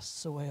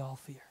casts away all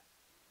fear.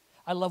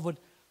 I love what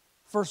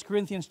 1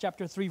 Corinthians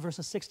chapter 3,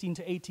 verses 16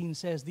 to 18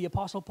 says. The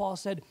Apostle Paul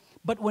said,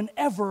 but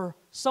whenever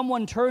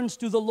someone turns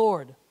to the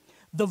Lord,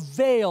 the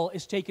veil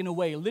is taken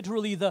away.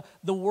 Literally, the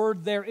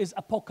word there is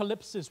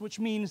apocalypsis, which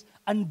means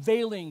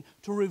unveiling,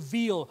 to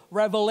reveal,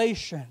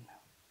 revelation.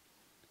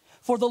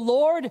 For the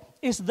Lord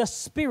is the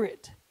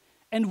Spirit,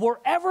 and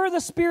wherever the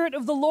Spirit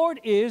of the Lord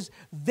is,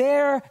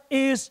 there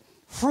is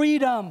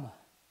freedom.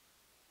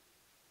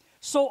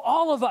 So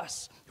all of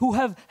us who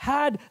have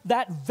had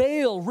that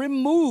veil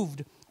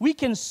removed, we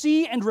can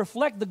see and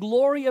reflect the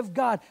glory of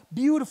God.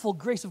 Beautiful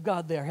grace of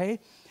God there, hey?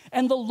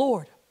 And the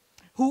Lord,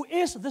 who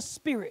is the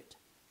Spirit,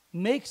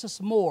 makes us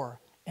more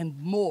and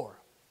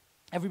more.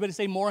 Everybody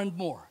say more and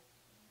more.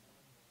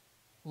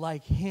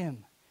 Like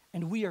Him.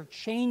 and we are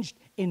changed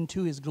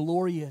into His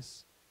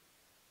glorious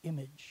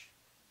image.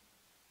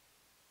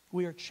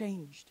 We are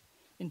changed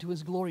into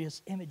His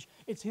glorious image.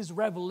 It's His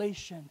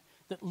revelation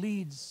that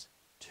leads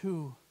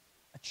to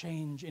a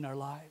change in our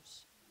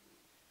lives.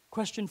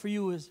 Question for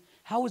you is,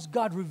 how is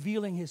God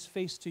revealing His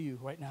face to you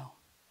right now?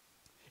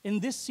 In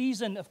this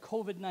season of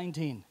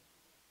COVID-19,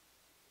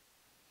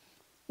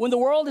 when the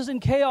world is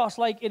in chaos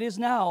like it is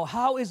now,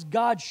 how is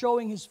God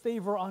showing His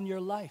favor on your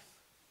life?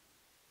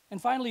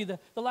 And finally, the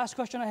last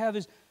question I have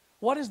is,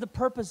 what is the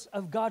purpose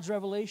of God's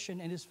revelation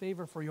and His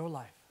favor for your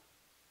life?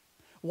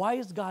 Why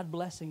is God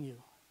blessing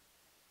you?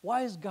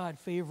 Why is God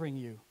favoring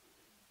you?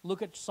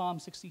 Look at Psalm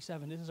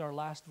 67. This is our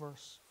last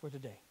verse for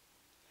today.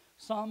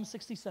 Psalm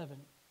 67,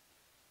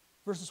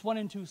 verses 1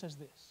 and 2 says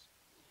this: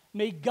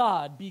 May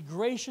God be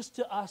gracious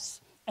to us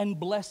and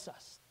bless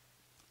us,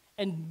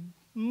 and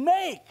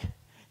make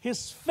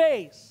His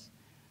face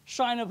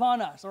shine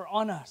upon us or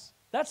on us.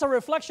 That's a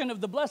reflection of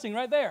the blessing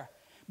right there.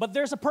 But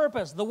there's a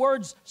purpose. The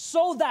words,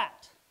 so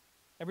that.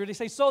 Everybody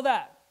say, so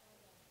that.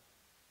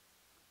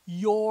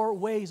 Your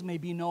ways may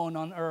be known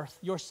on earth,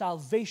 your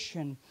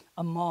salvation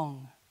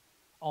among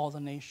all the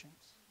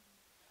nations.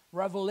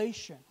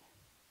 Revelation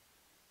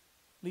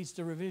leads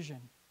to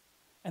revision.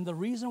 And the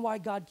reason why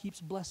God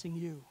keeps blessing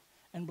you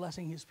and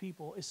blessing His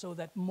people is so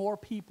that more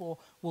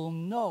people will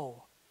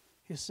know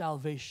His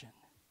salvation.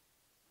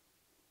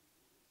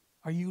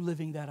 Are you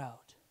living that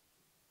out?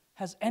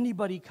 Has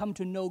anybody come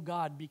to know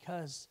God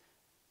because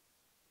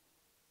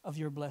of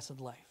your blessed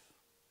life?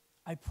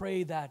 I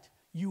pray that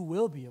you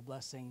will be a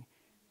blessing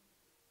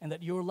and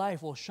that your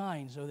life will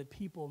shine so that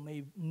people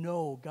may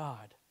know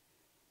God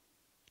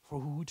for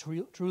who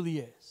He truly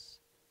is.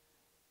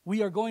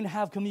 We are going to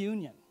have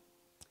communion.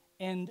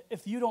 And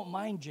if you don't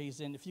mind,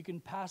 Jason, if you can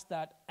pass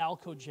that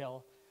alcohol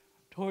gel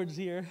towards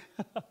here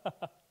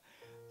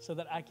so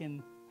that I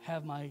can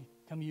have my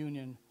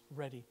communion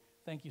ready.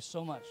 Thank you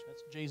so much.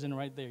 That's Jason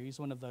right there. He's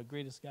one of the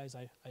greatest guys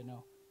I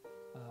know.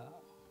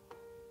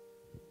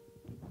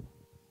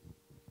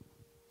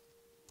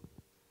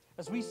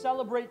 As we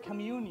celebrate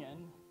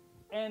communion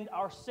and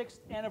our 6th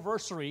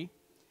anniversary,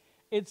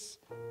 it's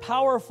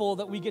powerful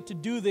that we get to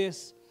do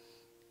this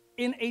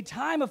in a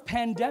time of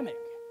pandemic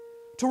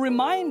to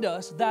remind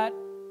us that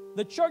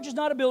the church is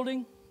not a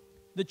building,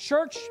 the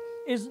church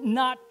is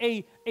not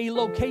a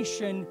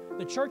location,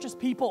 the church is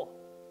people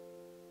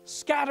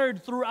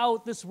scattered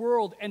throughout this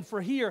world, and for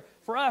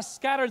us,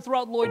 scattered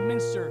throughout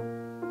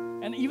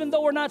Lloydminster. And even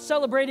though we're not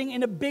celebrating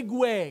in a big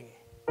way,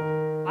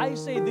 I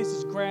say this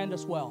is grand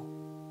as well.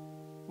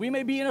 We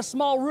may be in a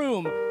small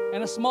room,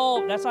 and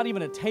that's not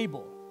even a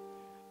table,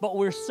 but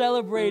we're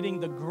celebrating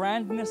the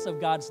grandness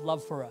of God's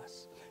love for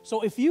us.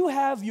 So if you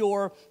have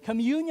your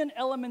communion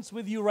elements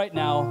with you right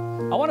now,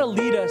 I want to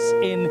lead us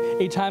in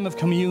a time of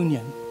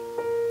communion.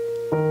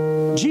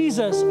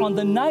 Jesus, on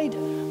the night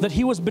that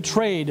He was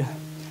betrayed,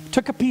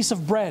 took a piece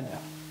of bread.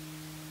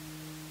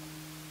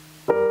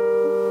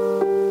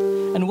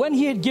 And when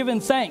He had given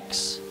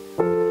thanks,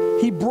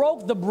 He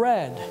broke the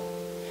bread,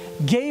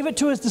 gave it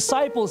to His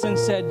disciples, and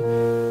said,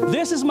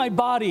 "This is my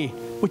body,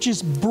 which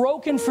is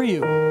broken for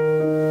you.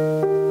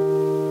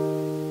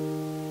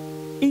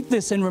 Eat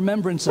this in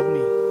remembrance of me."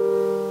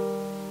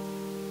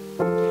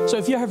 So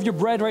if you have your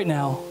bread right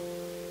now,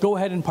 go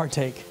ahead and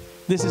partake.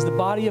 This is the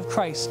body of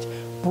Christ,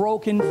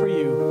 broken for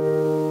you,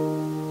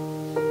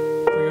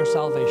 for your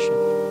salvation.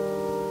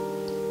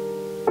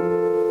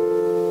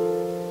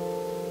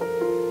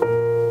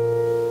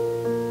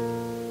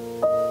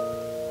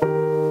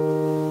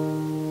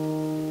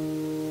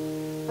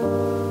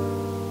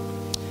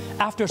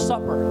 After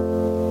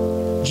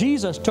supper,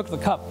 Jesus took the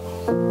cup,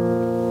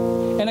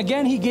 and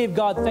again He gave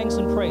God thanks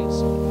and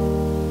praise.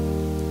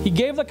 He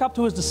gave the cup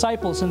to His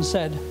disciples and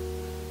said,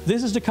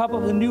 "This is the cup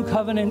of the new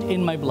covenant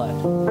in my blood.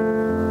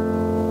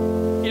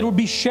 It will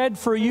be shed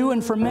for you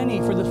and for many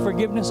for the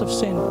forgiveness of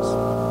sins.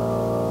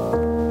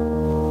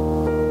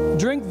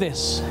 Drink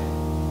this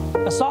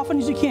as often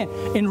as you can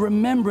in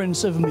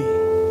remembrance of me."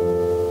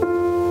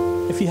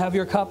 If you have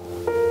your cup,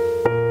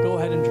 go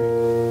ahead and drink.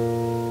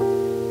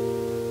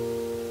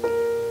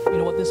 You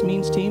know what this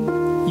means, team?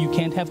 You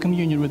can't have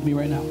communion with me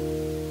right now.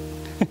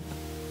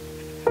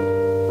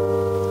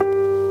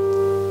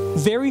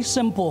 Very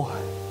simple,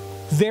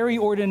 very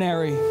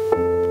ordinary.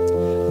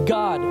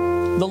 God,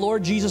 the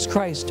Lord Jesus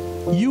Christ,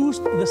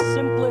 used the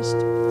simplest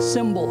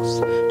symbols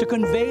to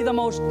convey the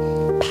most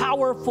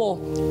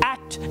powerful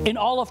act in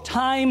all of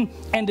time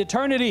and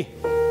eternity: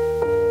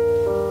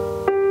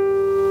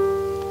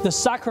 the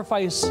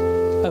sacrifice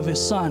of His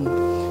Son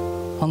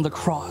on the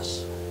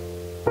cross.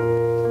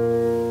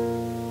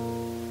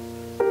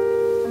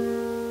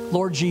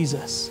 Lord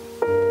Jesus,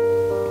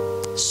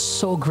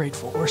 so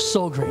grateful. We're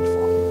so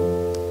grateful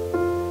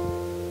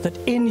that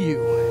in you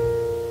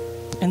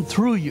and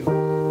through you,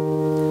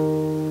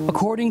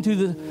 according to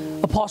the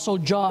Apostle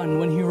John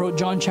when he wrote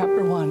John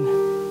chapter 1,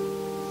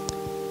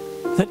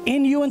 that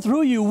in you and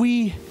through you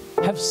we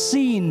have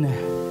seen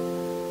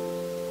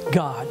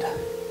God.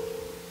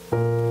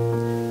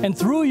 And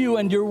through you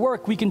and your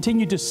work we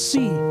continue to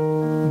see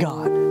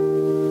God.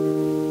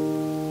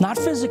 Not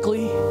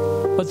physically,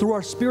 but through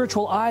our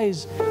spiritual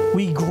eyes,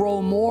 we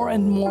grow more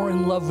and more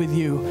in love with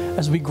you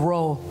as we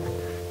grow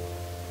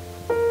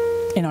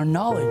in our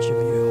knowledge of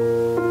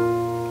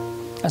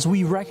you, as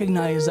we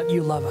recognize that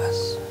you love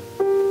us.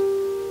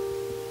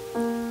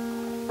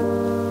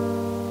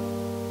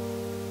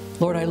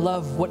 Lord, I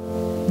love what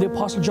the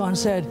Apostle John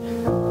said.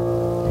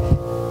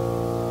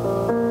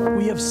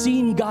 We have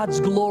seen God's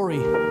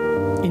glory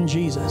in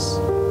Jesus.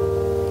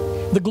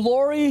 The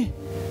glory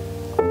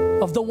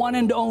of the one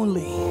and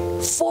only,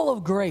 full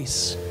of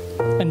grace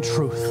and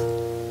truth.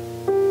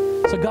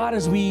 So God,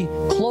 as we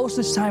close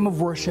this time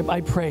of worship,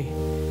 I pray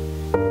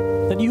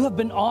that you have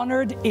been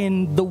honored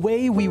in the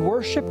way we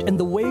worshiped and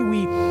the way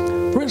we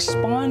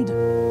respond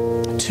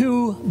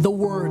to the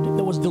word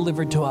that was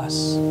delivered to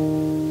us.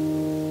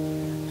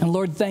 And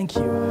Lord, thank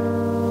you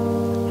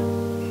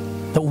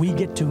that we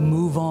get to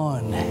move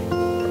on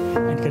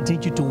and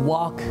continue to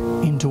walk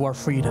into our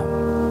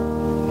freedom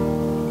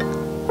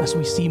as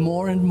we see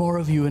more and more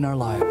of you in our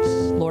lives.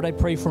 Lord, I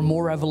pray for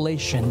more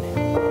revelation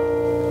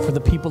for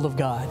the people of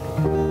God,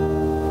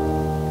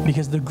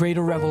 because the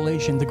greater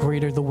revelation, the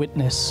greater the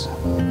witness.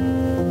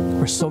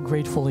 We're so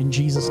grateful in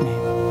Jesus'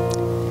 name.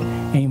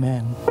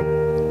 Amen.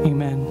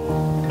 Amen.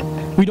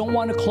 We don't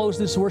want to close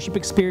this worship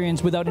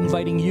experience without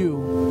inviting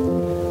you,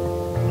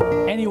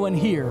 anyone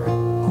here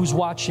who's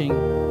watching,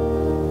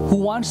 who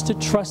wants to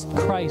trust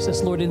Christ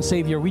as Lord and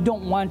Savior. We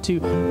don't want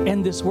to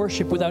end this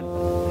worship without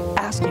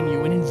asking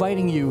you and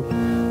inviting you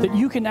that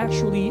you can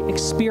actually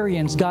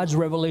experience God's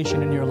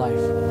revelation in your life.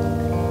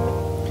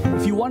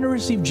 If you want to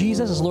receive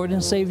Jesus as Lord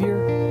and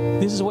Savior,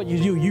 this is what you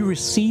do. You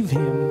receive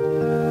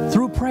Him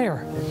through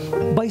prayer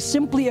by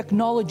simply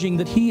acknowledging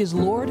that He is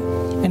Lord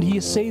and He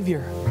is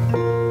Savior.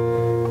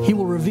 He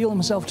will reveal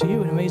Himself to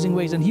you in amazing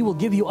ways, and He will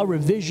give you a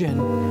revision,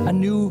 a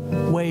new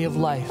way of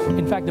life.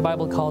 In fact, the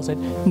Bible calls it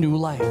new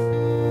life.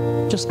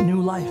 Just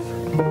new life.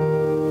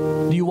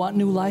 Do you want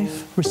new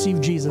life?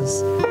 Receive Jesus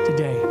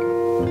today.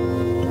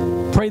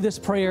 Pray this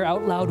prayer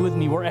out loud with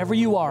me wherever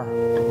you are.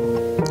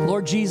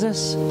 Lord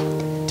Jesus,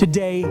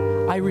 today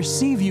I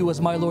receive you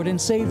as my Lord and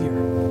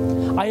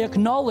Savior. I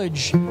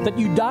acknowledge that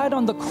you died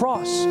on the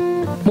cross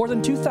more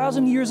than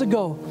 2,000 years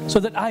ago so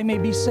that I may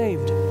be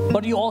saved.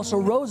 But you also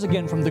rose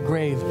again from the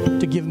grave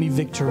to give me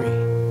victory.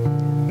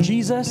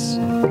 Jesus,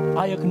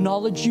 I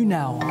acknowledge you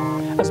now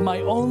as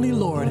my only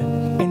Lord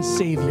and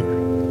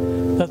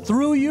Savior. That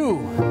through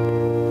you,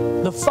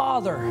 the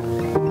Father,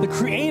 the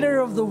Creator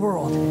of the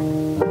world,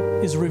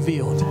 is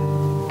revealed.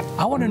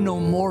 I want to know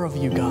more of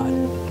you, God,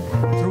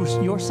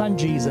 through your Son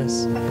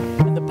Jesus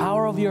and the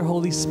power of your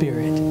Holy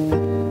Spirit.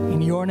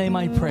 In your name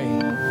I pray.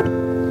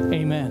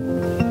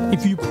 Amen.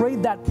 If you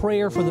prayed that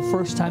prayer for the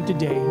first time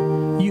today,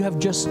 you have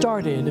just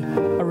started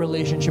a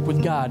relationship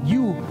with God.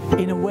 You,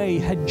 in a way,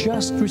 had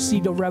just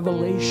received a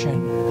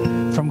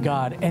revelation from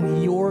God,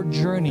 and your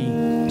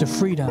journey to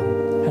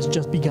freedom has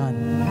just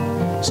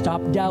begun.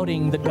 Stop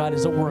doubting that God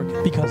is at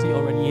work, because He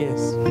already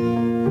is.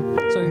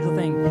 So here's the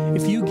thing.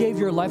 If you gave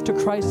your life to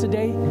Christ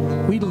today,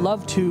 we'd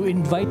love to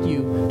invite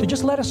you to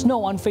just let us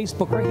know on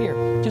Facebook right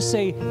here. Just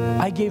say,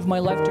 I gave my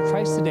life to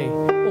Christ today.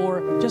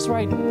 Or just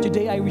write,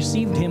 today I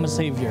received Him as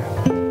Savior.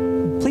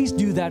 Please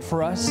do that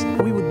for us.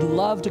 We would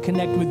love to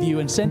connect with you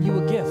and send you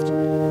a gift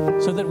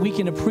so that we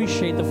can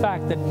appreciate the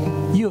fact that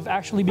you have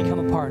actually become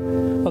a part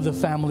of the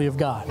family of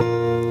God.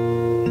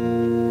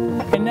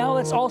 And now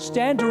let's all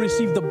stand to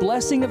receive the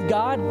blessing of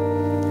God,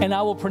 and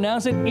I will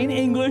pronounce it in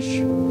English.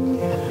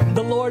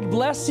 The Lord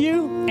bless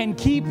you and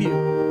keep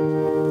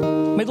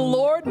you. May the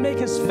Lord make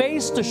His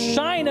face to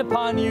shine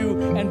upon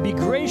you and be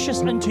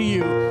gracious unto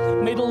you.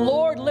 May the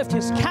Lord lift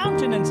His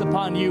countenance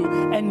upon you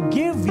and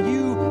give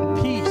you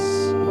peace.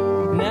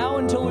 Now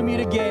until we meet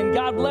again,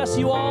 God bless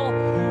you all.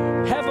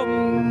 Have a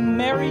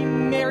merry,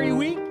 merry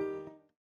week.